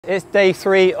It's day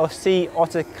 3 of Sea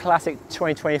Otter Classic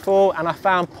 2024 and I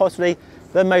found possibly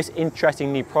the most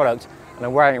interesting new product and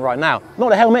I'm wearing it right now.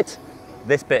 Not a helmet,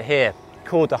 this bit here,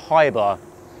 called the Highbar.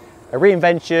 A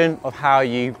reinvention of how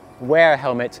you wear a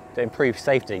helmet to improve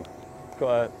safety. Got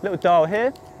a little dial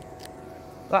here,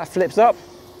 that flips up,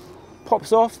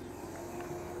 pops off,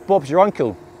 Bob's your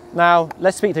uncle. Now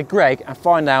let's speak to Greg and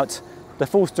find out the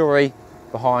full story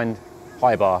behind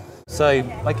Highbar. So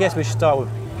I guess we should start with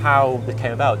how this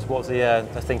came about. What was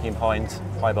the thinking behind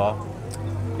Highbar?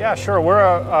 Yeah, sure. We're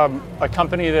a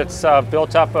company that's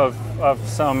built up of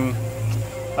some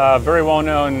very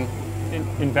well-known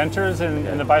inventors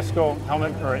in the bicycle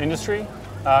helmet or industry,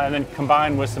 and then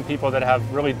combined with some people that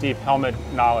have really deep helmet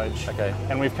knowledge. Okay.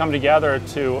 And we've come together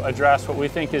to address what we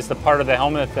think is the part of the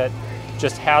helmet that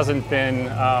just hasn't been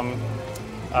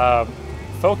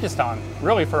focused on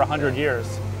really for 100 years.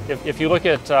 If you look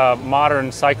at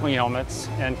modern cycling helmets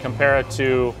and compare it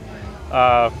to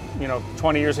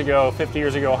 20 years ago, 50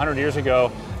 years ago, 100 years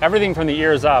ago, everything from the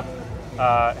ears up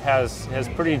has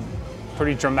pretty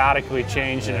dramatically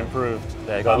changed and improved.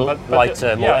 Yeah, got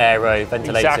lighter, more aero,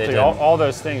 ventilated. Exactly, all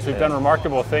those things. We've done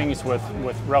remarkable things with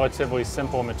relatively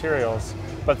simple materials,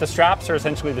 but the straps are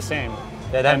essentially the same.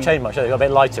 Yeah, they haven't changed much. They got a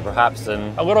bit lighter, perhaps,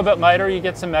 and a little bit lighter. You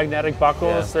get some magnetic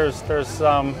buckles. Yeah.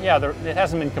 It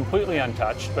hasn't been completely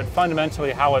untouched, but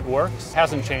fundamentally how it works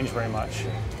hasn't changed very much.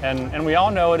 And we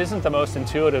all know it isn't the most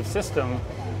intuitive system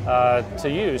to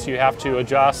use. You have to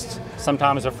adjust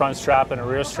sometimes a front strap and a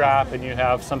rear strap, and you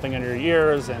have something in your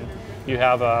ears, and you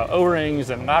have O-rings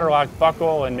and ladder lock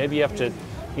buckle, and maybe you have to,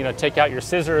 take out your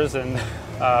scissors and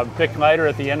Bic lighter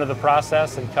at the end of the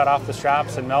process and cut off the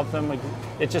straps and melt them.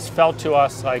 It just felt to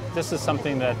us like this is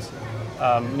something that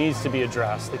needs to be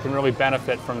addressed. It can really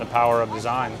benefit from the power of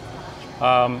design.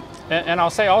 And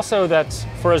I'll say also that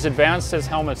for as advanced as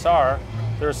helmets are,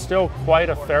 there's still quite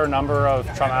a fair number of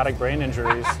traumatic brain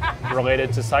injuries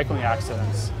related to cycling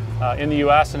accidents. In the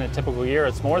US in a typical year,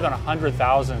 it's more than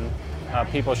 100,000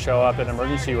 people show up in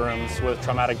emergency rooms with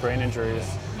traumatic brain injuries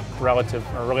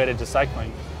related to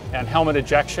cycling. And helmet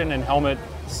ejection and helmet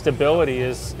stability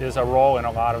is a role in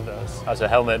a lot of those. As a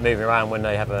helmet moving around when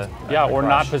they have a or crash.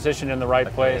 Not positioned in the right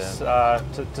place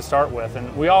to start with.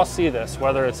 And we all see this,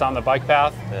 whether it's on the bike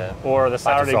path or the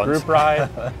Saturday group ride.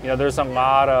 There's a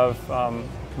lot of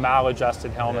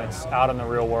maladjusted helmets out in the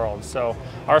real world. So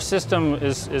our system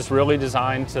is really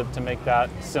designed to make that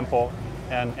simple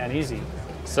and easy.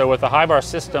 So with the Highbar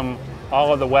system,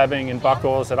 all of the webbing and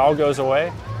buckles, it all goes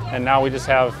away. And now we just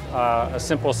have a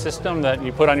simple system that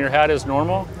you put on your head as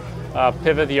normal,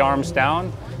 pivot the arms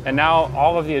down, and now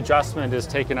all of the adjustment is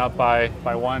taken up by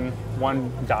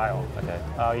one dial.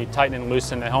 Okay. You tighten and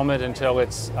loosen the helmet until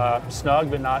it's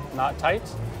snug but not tight,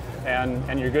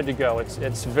 and you're good to go.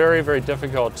 It's very, very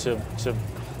difficult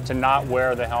to not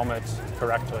wear the helmet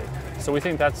correctly. So we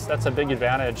think that's a big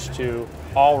advantage to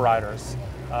all riders,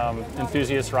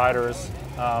 enthusiast riders,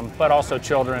 but also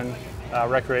children.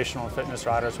 Recreational and fitness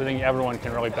riders. We think everyone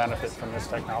can really benefit from this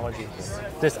technology.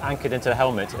 This anchored into the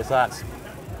helmet, is that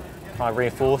kind of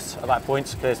reinforced at that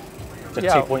point? There's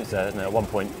just 2 points there, isn't it, at one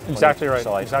point? Exactly right,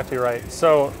 exactly right.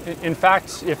 So in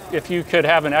fact, if you could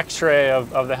have an x-ray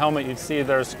of the helmet, you'd see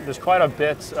there's quite a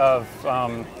bit of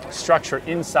structure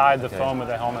inside the foam of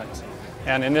the helmet.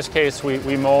 And in this case,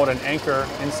 we mold an anchor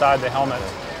inside the helmet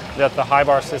that the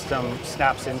Highbar system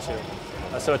snaps into.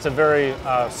 So it's a very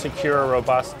secure,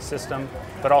 robust system,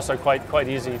 but also quite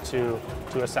easy to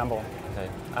assemble. Okay.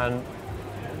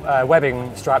 And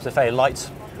webbing straps are fairly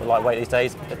lightweight these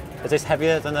days. Is this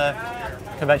heavier than a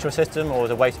conventional system, or is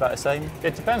the weight about the same?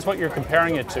 It depends what you're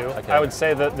comparing it to. Okay. I would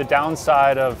say that the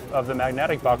downside of the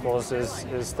magnetic buckles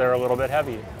is they're a little bit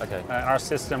heavy. Okay. And our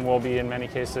system will be in many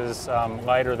cases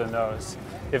lighter than those.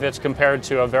 If it's compared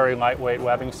to a very lightweight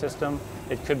webbing system,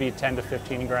 it could be 10 to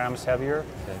 15 grams heavier.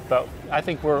 Okay. But I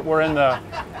think we're in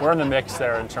the mix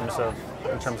there in terms of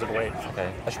weight.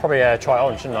 Okay. I should probably try it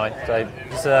on, shouldn't I? So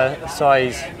it's a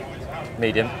size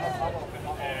medium.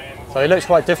 So it looks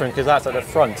quite different because that's at the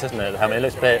front, isn't it? I mean, it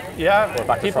looks a bit.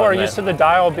 Yeah. People are used to the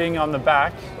dial being on the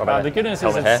back. The good news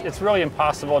is it's really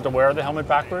impossible to wear the helmet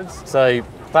backwards. So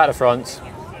back to front,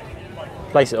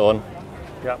 place it on.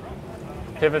 Yep.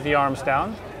 Pivot the arms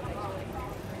down,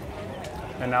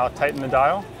 and now tighten the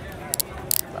dial.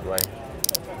 That way.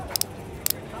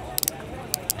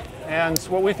 And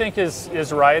what we think is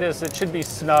right is it should be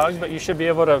snug, but you should be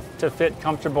able to fit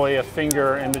comfortably a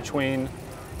finger in between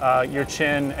your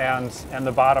chin and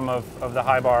the bottom of the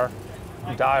Highbar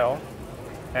dial,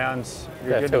 and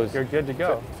you're good to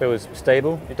go. Feels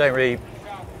stable. You don't really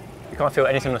You can't feel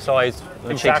anything on the sides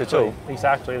and the cheeks at all.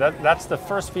 Exactly. That's the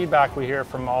first feedback we hear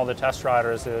from all the test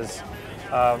riders is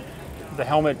the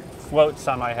helmet floats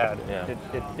on my head. Yeah.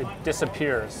 It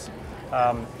disappears.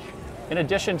 In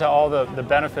addition to all the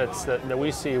benefits that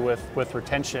we see with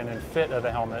retention and fit of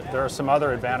the helmet, there are some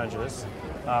other advantages.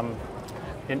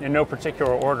 In no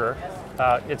particular order,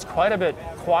 it's quite a bit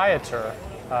quieter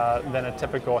than a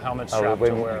typical helmet strap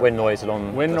to wear. Wind noise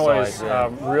along wind the noise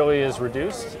sides, really is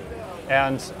reduced,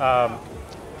 and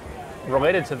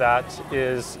related to that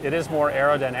is it is more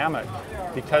aerodynamic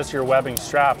because your webbing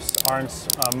straps aren't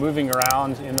moving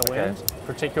around in the wind,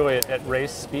 particularly at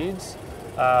race speeds.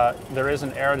 There is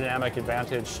an aerodynamic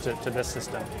advantage to this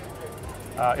system.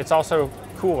 It's also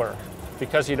cooler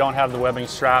because you don't have the webbing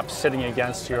straps sitting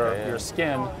against your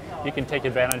skin. You can take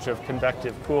advantage of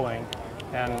convective cooling,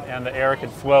 and the air can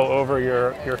flow over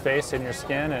your face and your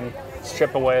skin and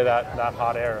strip away that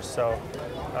hot air. So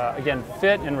again,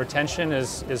 fit and retention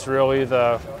is really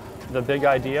the big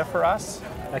idea for us.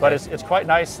 Okay. But it's quite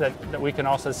nice that we can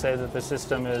also say that the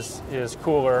system is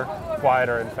cooler,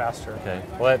 quieter, and faster. Okay.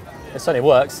 Well, it certainly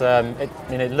works.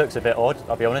 It looks a bit odd,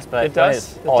 I'll be honest, but it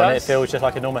does. It feels just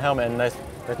like a normal helmet, and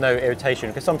there's no irritation,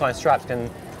 because sometimes straps can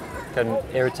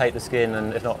irritate the skin,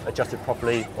 and if not adjusted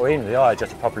properly, or even if they are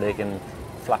adjusted properly, it can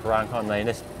flap around, can't they? And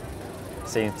this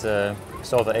seems to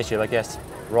solve that issue. I guess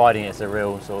riding it's a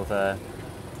real sort of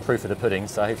proof of the pudding,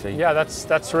 so hopefully. Yeah,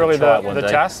 that's really the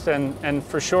test, and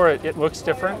for sure it looks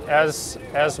different, as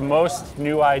most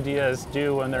new ideas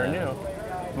do when they're new.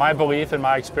 My belief and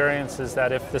my experience is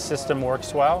that if the system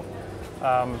works well,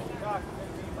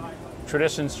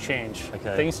 traditions change,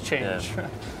 things change. Yeah.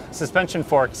 Suspension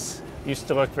forks used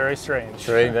to look very strange.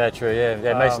 True, very true,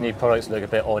 yeah. Most new products look a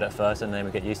bit odd at first, and then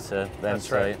we get used to them.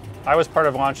 That's right. I was part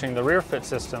of launching the rear fit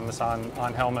systems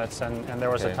on helmets, and there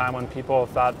was a time when people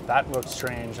thought that looked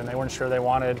strange, and they weren't sure they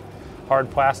wanted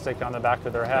hard plastic on the back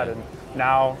of their head, and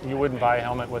now you wouldn't buy a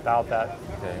helmet without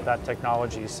that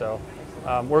technology. So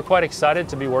we're quite excited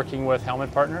to be working with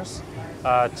helmet partners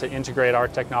to integrate our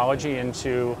technology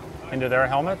into their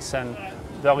helmets, and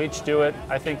they'll each do it,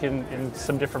 I think, in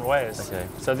some different ways. Okay.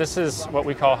 So this is what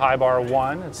we call Highbar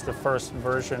 1. It's the first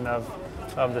version of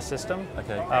the system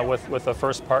with the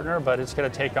first partner, but it's going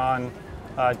to take on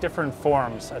different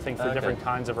forms, I think, for different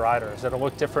kinds of riders. It'll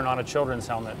look different on a children's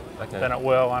helmet than it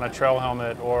will on a trail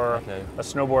helmet or a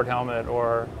snowboard helmet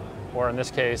or in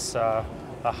this case, a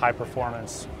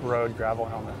high-performance road gravel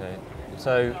helmet. Okay.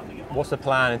 So what's the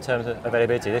plan in terms of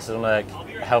availability? This is on a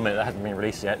helmet that hasn't been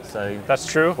released yet, so that's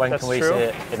true. When can we see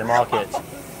it in the market?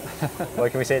 When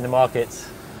can we see it in the market?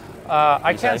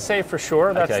 I can't say for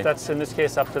sure. That's in this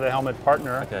case up to the helmet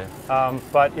partner. Okay.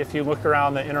 But if you look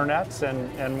around the internet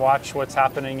and watch what's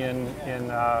happening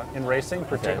in racing,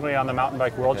 particularly on the Mountain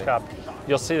Bike World Cup,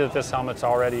 you'll see that this helmet's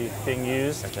already being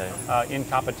used in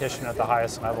competition at the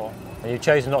highest level. And you've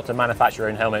chosen not to manufacture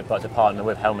your own helmet, but to partner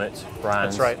with helmet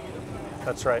brands. That's right.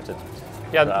 That's right.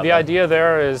 Yeah, the idea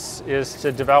there is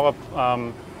to develop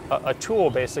a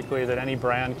tool basically that any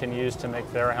brand can use to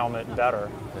make their helmet better,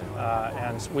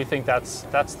 and we think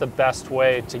that's the best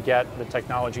way to get the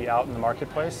technology out in the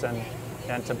marketplace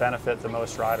and to benefit the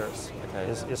most riders.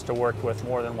 Is to work with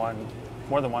more than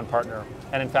one partner,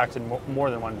 and in fact in more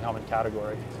than one helmet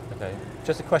category. Okay.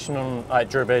 Just a question on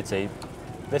durability.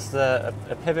 This is a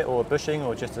pivot or a bushing,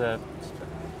 or just I'm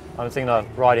thinking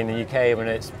of riding in the UK when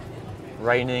it's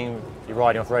raining, you're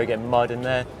riding off road, getting mud in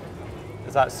there.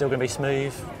 Is that still going to be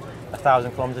smooth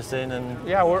 1,000 kilometers in and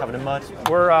covered in mud?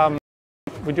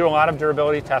 We do a lot of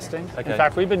durability testing. In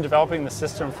fact, we've been developing the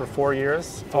system for 4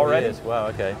 years already. 4 years, wow,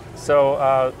 okay.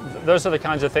 So those are the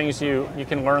kinds of things you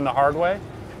can learn the hard way.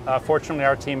 Fortunately,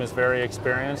 our team is very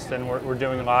experienced, and we're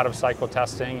doing a lot of cycle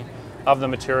testing of the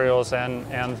materials and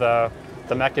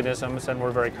the mechanisms, and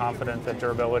we're very confident that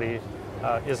durability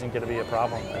isn't going to be a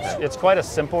problem. It's quite a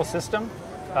simple system.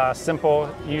 Simple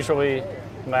usually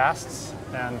lasts,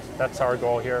 and that's our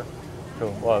goal here.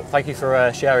 Cool. Well, thank you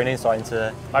for sharing insight into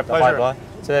the Highbar.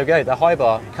 So there we go, the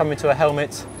Highbar coming to a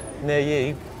helmet near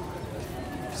you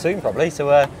soon, probably. So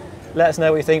let us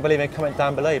know what you think. Leave a comment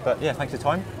down below. But yeah, thanks for your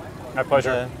time. My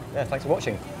pleasure. And, thanks for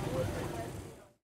watching.